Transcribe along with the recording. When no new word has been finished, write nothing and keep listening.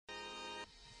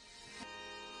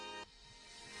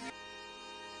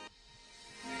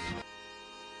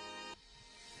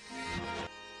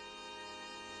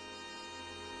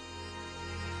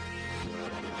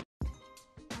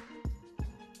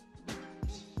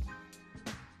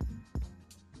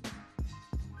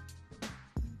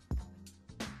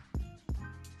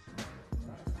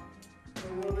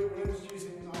we're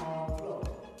introducing our vlog.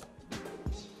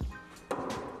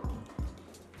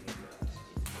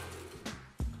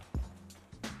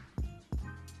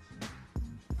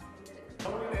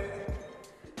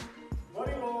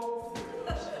 Body walk.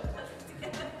 First ever.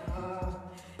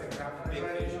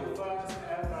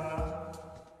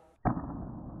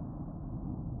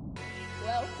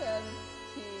 Welcome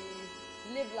to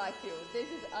Live Lifefuelled. This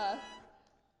is us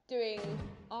doing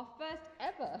our first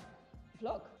ever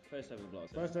vlog. First ever vlog.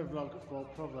 First ever vlog for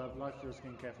Proverb Lifefuelled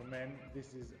Skincare for Men.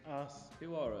 This is us.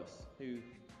 Who are us? Who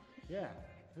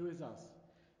is us?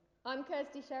 I'm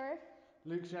Kirstie Sheriff.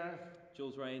 Luke Sheriff.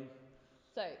 Jules Rain.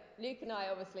 So Luke and I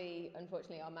obviously,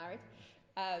 unfortunately, are married.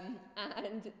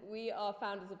 And we are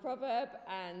founders of Proverb,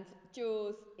 and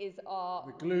Jules is our...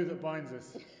 The glue that binds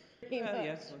us.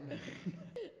 Yes.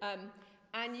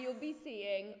 And you'll be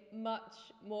seeing much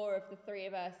more of the three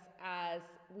of us as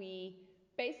we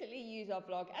basically use our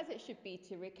vlog, as it should be,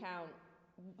 to recount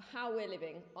how we're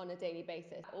living on a daily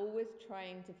basis. Always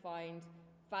trying to find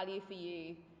value for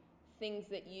you, things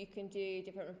that you can do,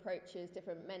 different approaches,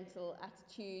 different mental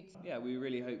attitudes. Yeah, we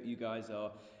really hope you guys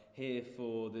are here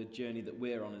for the journey that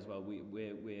we're on as well.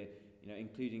 We're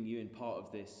including you in part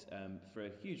of this for a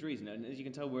huge reason. And as you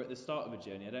can tell, we're at the start of a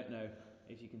journey. I don't know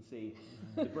if you can see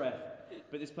the breath,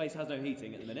 but this place has no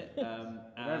heating at the minute.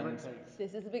 And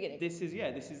this is the beginning. This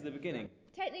is the beginning.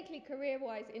 Technically,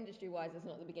 career-wise, industry-wise, it's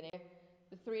not the beginning.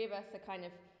 The three of us are kind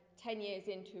of 10 years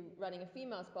into running a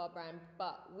female spa brand,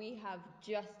 but we have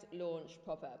just launched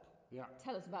Proverb. Yeah.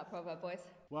 Tell us about Proverb, boys.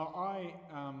 Well, I,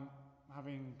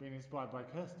 having been inspired by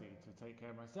Kirstie to take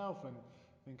care of myself and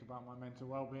think about my mental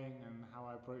well-being and how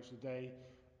I approach the day,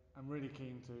 I'm really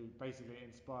keen to basically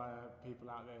inspire people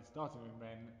out there, starting with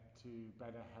men, to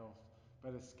better health,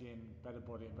 better skin, better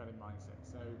body and better mindset.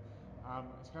 So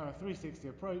it's kind of a 360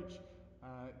 approach,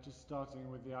 just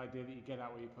starting with the idea that you get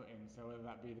out what you put in. So whether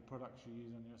that be the products you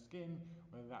use on your skin,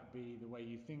 whether that be the way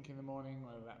you think in the morning,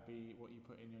 whether that be what you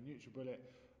put in your NutriBullet,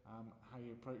 how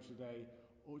you approach the day,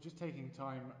 or just taking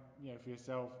time for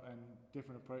yourself and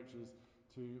different approaches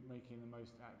to making the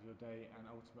most out of your day and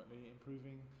ultimately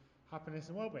improving happiness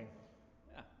and well-being.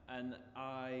 Yeah, and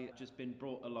I just been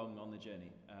brought along on the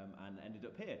journey and ended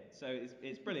up here. So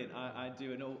it's brilliant. I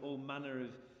do all manner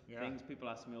of things. People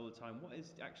ask me all the time, what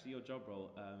is actually your job role?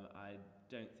 I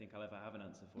don't think I'll ever have an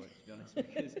answer for it, to be honest,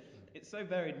 because it's so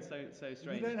varied and so strange.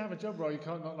 If you don't have a job role, you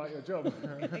can't not like your job.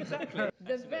 Exactly.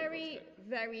 The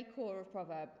very core of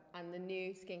Proverb and the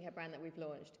new skincare brand that we've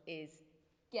launched is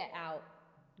get out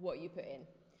what you put in.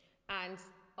 And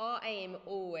our aim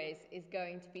always is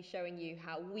going to be showing you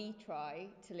how we try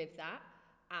to live that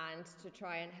and to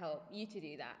try and help you to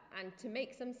do that. And to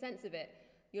make some sense of it,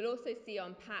 you'll also see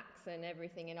on packs and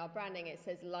everything in our branding, it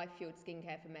says Lifefuelled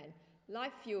Skincare for Men.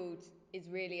 Lifefuelled is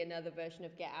really another version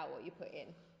of get out what you put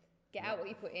in. Get out what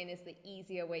you put in is the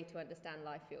easier way to understand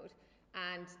Lifefuelled.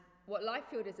 And what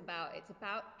Lifefuelled is about, it's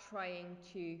about trying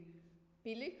to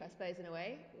be Luke, I suppose, in a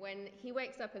way. When he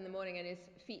wakes up in the morning and his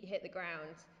feet hit the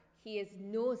ground, he is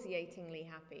nauseatingly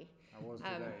happy. I was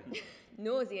today.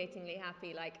 Nauseatingly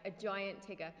happy, like a giant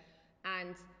Tigger,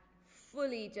 and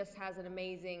fully just has an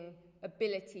amazing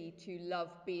ability to love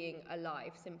being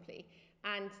alive, simply.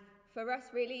 And for us,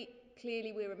 really,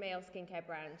 clearly we're a male skincare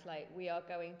brand. Like, we are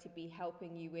going to be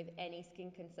helping you with any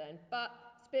skin concern, but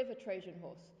it's a bit of a Trojan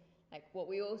horse. Like, what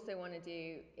we also want to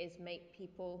do is make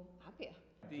people happier.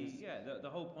 The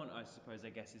whole point, I suppose,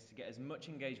 is to get as much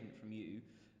engagement from you,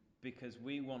 because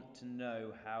we want to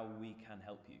know how we can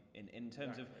help you in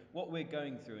terms of what we're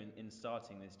going through in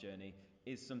starting this journey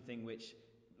is something which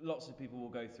lots of people will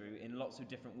go through in lots of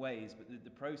different ways, but the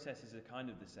processes are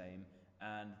kind of the same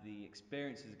and the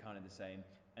experiences are kind of the same.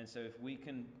 And so if we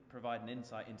can provide an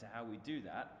insight into how we do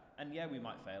that, and we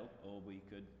might fail or we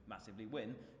could massively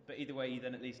win, but either way you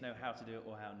then at least know how to do it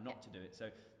or how not to do it.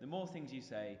 So the more things you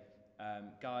say,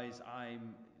 guys,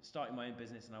 I'm starting my own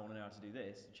business and I want to know how to do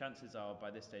this, chances are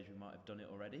by this stage we might have done it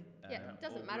already. It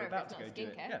doesn't matter if it's not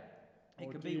skincare.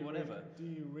 It could be whatever. Do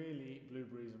you really eat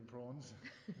blueberries and prawns?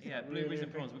 Blueberries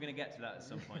and prawns. We're going to get to that at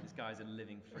some point. This guy's a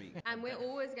living freak. And we're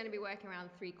always going to be working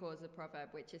around three cores of Proverb,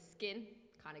 which is skin,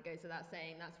 kind of goes without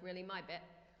saying, that's really my bit.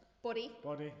 Body,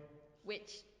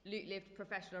 which Luke lived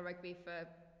professional rugby for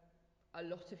a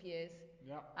lot of years.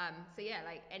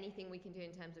 Like anything we can do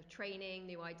in terms of training,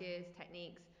 new ideas,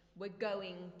 techniques, we're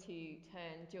going to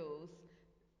turn Jules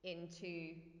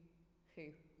into who?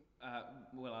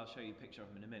 Well, I'll show you a picture of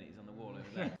him in a minute. He's on the wall over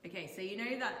there. Okay, so you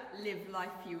know that Live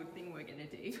Lifefuelled thing we're going to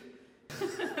do?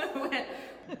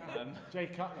 Jay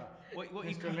Cutler, what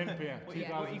Mr. Olympia, what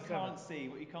you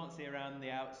can't see around the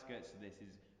outskirts of this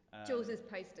is Jules's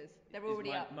posters, they're Is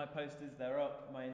already up. my posters, they're up. My